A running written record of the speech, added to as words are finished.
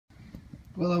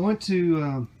Well, I went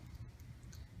to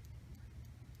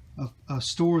a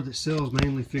store that sells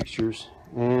mainly fixtures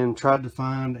and tried to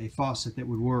find a faucet that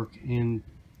would work, and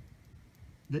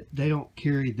they don't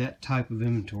carry that type of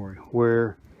inventory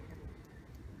where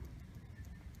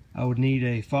I would need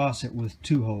a faucet with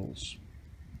 2 holes,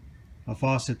 a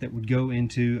faucet that would go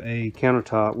into a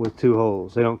countertop with 2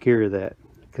 holes. They don't carry that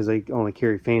because they only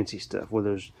carry fancy stuff where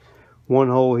there's 1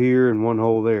 hole here and 1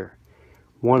 hole there,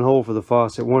 1 hole for the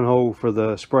faucet, 1 hole for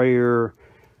the sprayer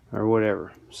or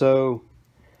whatever. So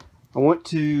I went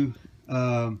to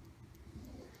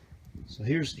so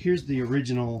here's the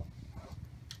original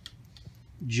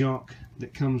junk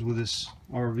that comes with this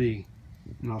RV,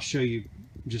 and I'll show you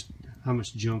just how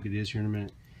much junk it is here in a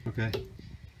minute. Okay.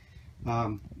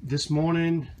 This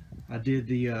morning I did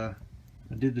the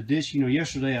dish. You know,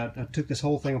 yesterday I took this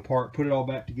whole thing apart, put it all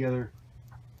back together,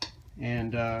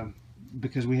 and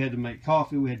because we had to make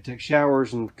coffee, we had to take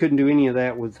showers, and couldn't do any of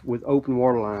that with open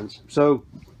water lines. So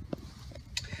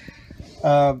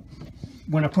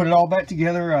when I put it all back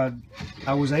together,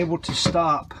 I was able to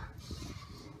stop.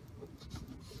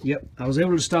 Yep, I was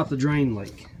able to stop the drain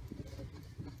leak.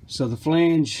 So the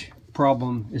flange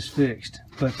problem is fixed,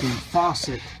 but the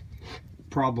faucet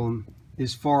problem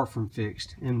is far from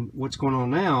fixed. And what's going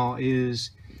on now is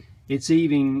it's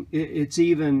even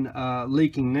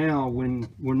leaking now when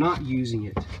we're not using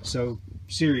it. So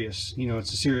serious, you know,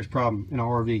 it's a serious problem in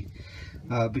our RV.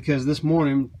 Because this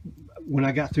morning when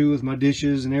I got through with my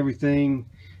dishes and everything,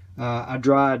 I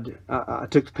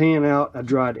took the pan out, I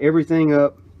dried everything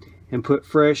up and put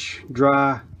fresh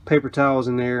dry paper towels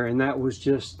in there, and that was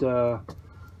just let's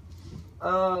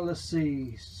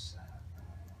see,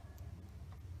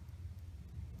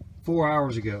 4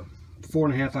 hours ago,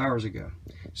 4.5 hours ago.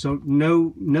 So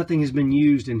nothing has been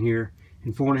used in here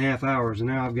in 4.5 hours, and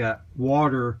now I've got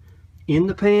water in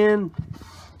the pan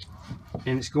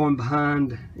and it's going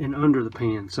behind and under the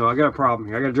pan. So I got a problem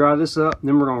here. I got to dry this up, and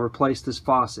then we're going to replace this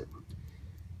faucet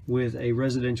with a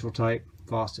residential type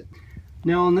faucet.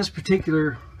 Now on this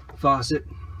particular faucet,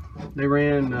 they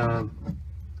ran I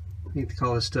think they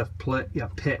call this stuff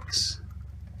PEX,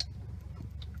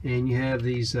 and you have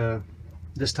these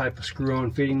this type of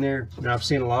screw-on fitting there. Now I've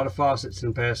seen a lot of faucets in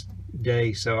the past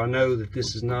day, so I know that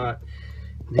this is not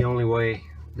the only way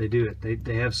they do it.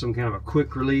 They have some kind of a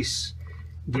quick release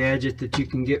gadget that you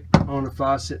can get on a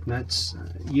faucet, and that's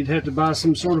you'd have to buy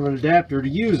some sort of an adapter to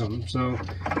use them. So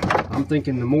I'm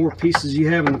thinking the more pieces you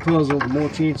have in the puzzle, the more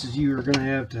chances you are going to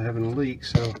have having a leak.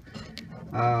 So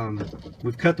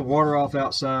we've cut the water off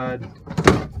outside.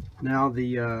 Now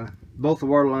both the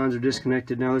water lines are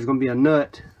disconnected. Now there's going to be a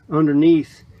nut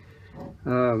underneath.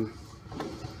 I've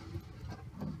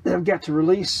got to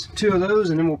release 2 of those,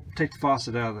 and then we'll take the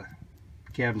faucet out of the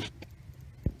cabinet.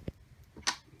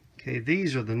 Okay,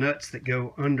 these are the nuts that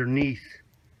go underneath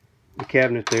the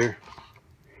cabinet there.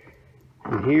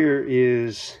 And here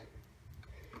is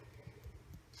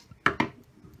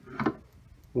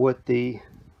what the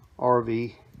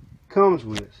RV comes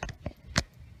with.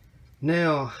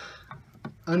 Now,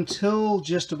 until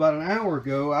just about an hour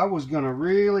ago, I was going to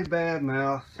really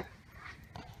badmouth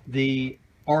the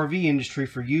RV industry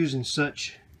for using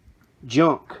such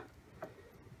junk.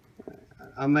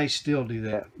 I may still do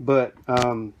that, but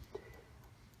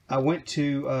I went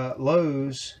to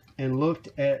Lowe's and looked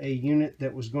at a unit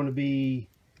that was going to be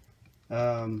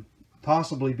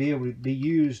possibly be able to be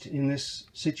used in this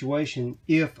situation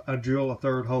if I drill a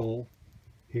 3rd hole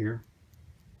here.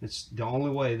 It's the only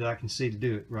way that I can see to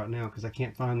do it right now, because I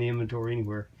can't find the inventory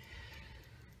anywhere.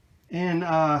 And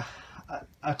I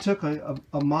took a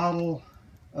model,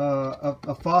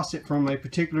 a faucet from a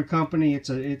particular company.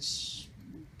 It's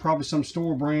probably some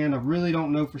store brand. I really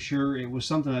don't know for sure. It was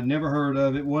something I'd never heard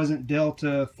of. It wasn't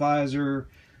Delta, Pfizer,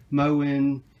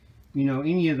 Moen, you know,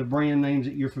 any of the brand names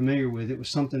that you're familiar with. It was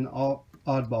something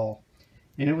oddball,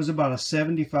 and it was about a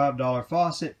 $75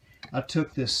 faucet. I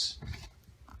took this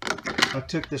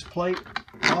plate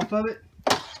off of it,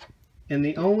 and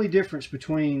the only difference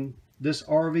between this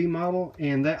RV model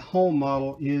and that home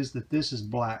model is that this is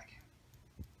black.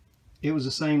 It was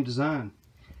the same design,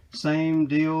 same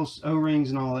deals, O-rings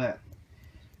and all that.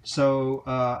 So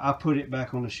I put it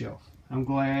back on the shelf. I'm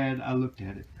glad I looked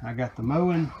at it. I got the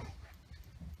Moen.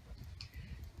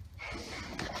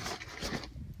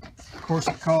 Of course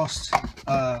it costs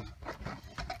a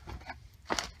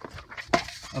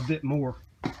bit more.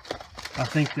 I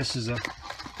think this is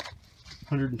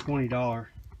 $120.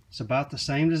 It's about the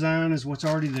same design as what's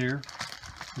already there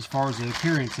as far as the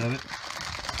appearance of it.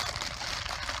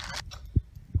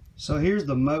 So here's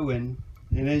the Moen,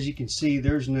 and as you can see,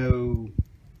 there's no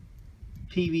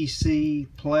PVC,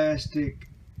 plastic,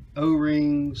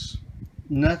 O-rings,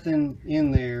 nothing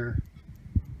in there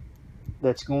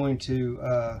that's going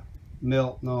to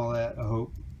melt and all that, I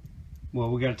hope.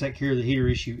 Well, we got to take care of the heater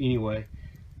issue anyway.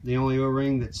 The only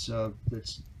O-ring that's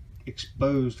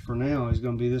exposed for now is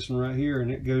going to be this one right here,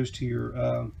 and it goes to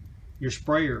your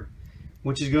sprayer,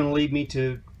 which is going to lead me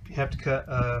to have to cut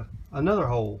another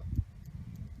hole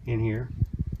in here.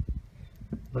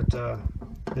 But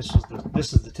this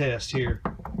is the test here.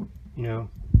 You know,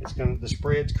 the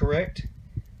spread's correct.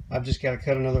 I've just got to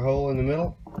cut another hole in the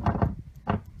middle.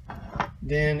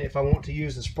 Then if I want to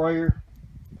use the sprayer,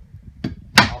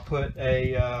 I'll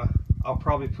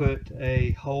probably put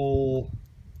a hole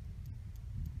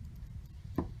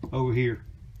over here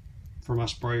for my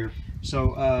sprayer.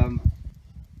 So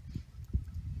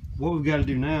what we've got to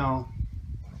do now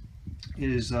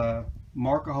is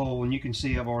mark a hole, and you can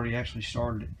see I've already actually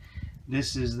started it.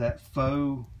 This is that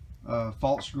faux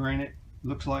false granite.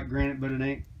 Looks like granite, but it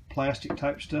ain't, plastic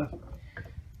type stuff.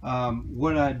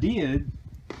 What I did,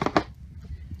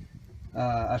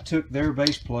 I took their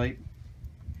base plate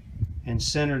and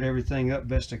centered everything up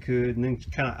best I could, and then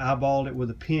kind of eyeballed it with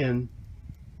a pin,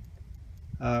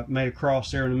 made a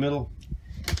cross there in the middle.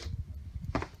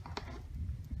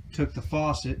 Took the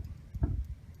faucet,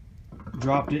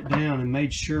 dropped it down, and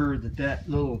made sure that that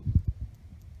little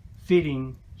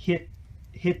fitting hit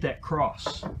that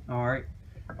cross. All right.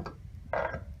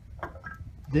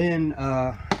 Then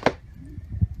I've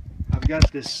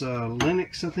got this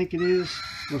Linux, I think it is.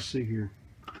 Let's see here.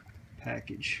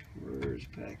 Package. Where's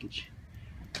the package?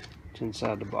 It's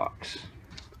inside the box.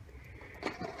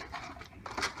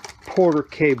 Porter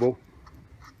cable.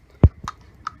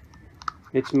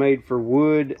 It's made for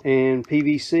wood and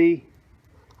PVC.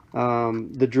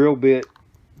 The drill bit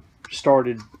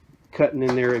started cutting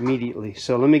in there immediately.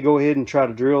 So let me go ahead and try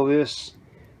to drill this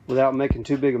without making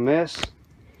too big a mess.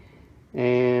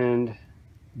 And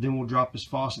then we'll drop this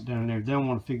faucet down in there. Then I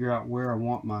want to figure out where I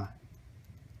want my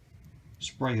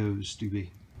spray hose to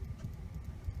be.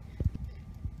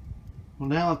 Well,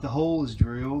 now that the hole is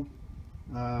drilled,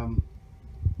 I've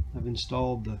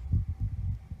installed the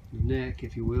neck,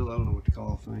 if you will. I don't know what to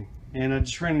call the thing. And I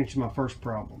just ran into my first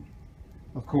problem.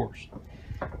 Of course,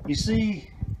 you see,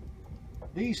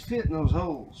 these fit in those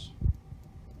holes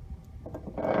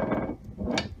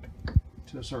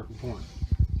to a certain point.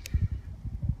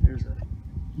 There's a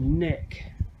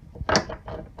neck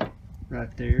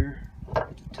right there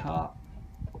at the top.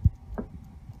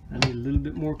 I need a little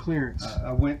bit more clearance.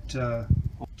 I went to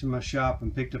my shop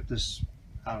and picked up this,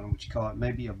 I don't know what you call it,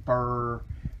 maybe a burr,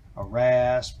 a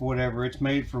rasp, whatever. It's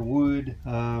made for wood.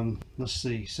 Let's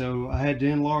see. So I had to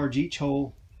enlarge each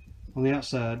hole on the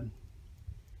outside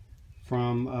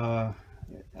from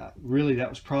really that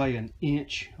was probably an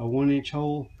inch, a 1-inch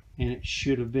hole, and it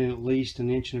should have been at least 1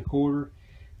 1/4 inches.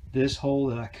 This hole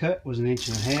that I cut was 1.5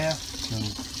 inches.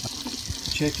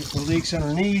 So check it for leaks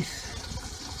underneath.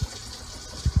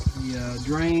 The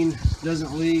drain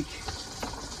doesn't leak,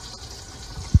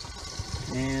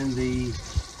 and the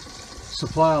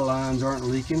supply lines aren't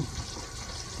leaking.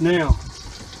 Now,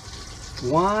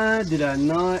 why did I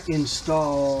not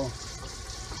install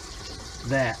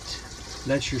that?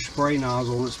 That's your spray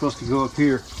nozzle. It's supposed to go up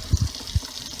here.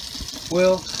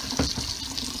 Well,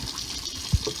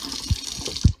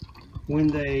 when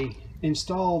they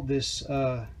installed this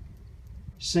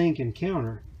sink and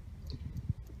counter,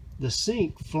 the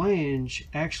sink flange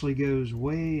actually goes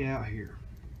way out here,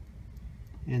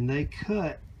 and they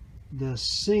cut the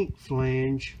sink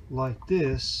flange like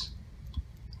this,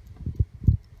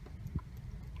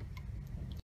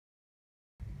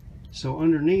 so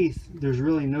underneath there's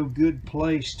really no good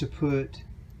place to put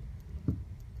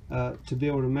to be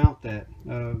able to mount that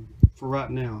for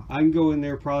right now. I can go in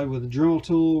there probably with a Dremel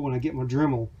tool. When I get my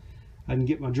Dremel, I can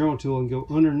get my Dremel tool and go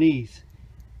underneath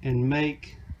and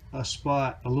make a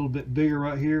spot a little bit bigger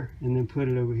right here, and then put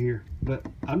it over here. But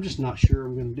I'm just not sure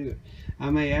I'm going to do it. I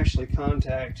may actually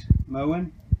contact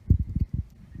Moen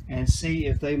and see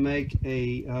if they make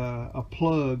a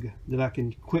plug that I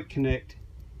can quick connect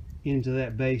into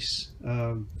that base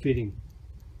fitting,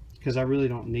 because I really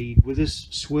don't need, with this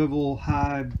swivel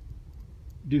high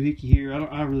doohickey here,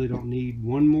 I really don't need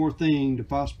one more thing to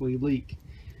possibly leak,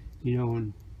 you know,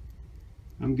 and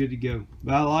I'm good to go.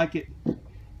 But I like it.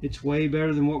 It's way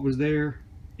better than what was there.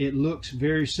 It looks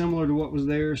very similar to what was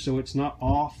there, so it's not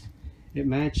off. It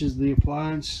matches the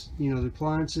appliance, you know, the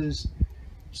appliances.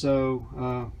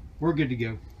 So we're good to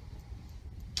go.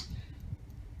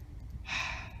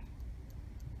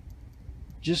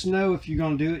 Just know if you're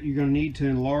going to do it, you're going to need to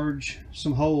enlarge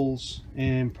some holes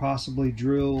and possibly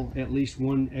drill at least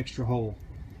one extra hole.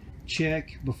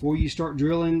 Check before you start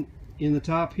drilling in the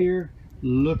top here,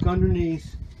 look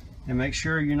underneath, and make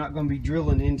sure you're not going to be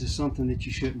drilling into something that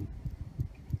you shouldn't.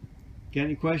 Got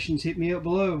any questions, hit me up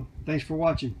below. Thanks for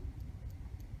watching.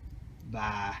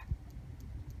 Bye.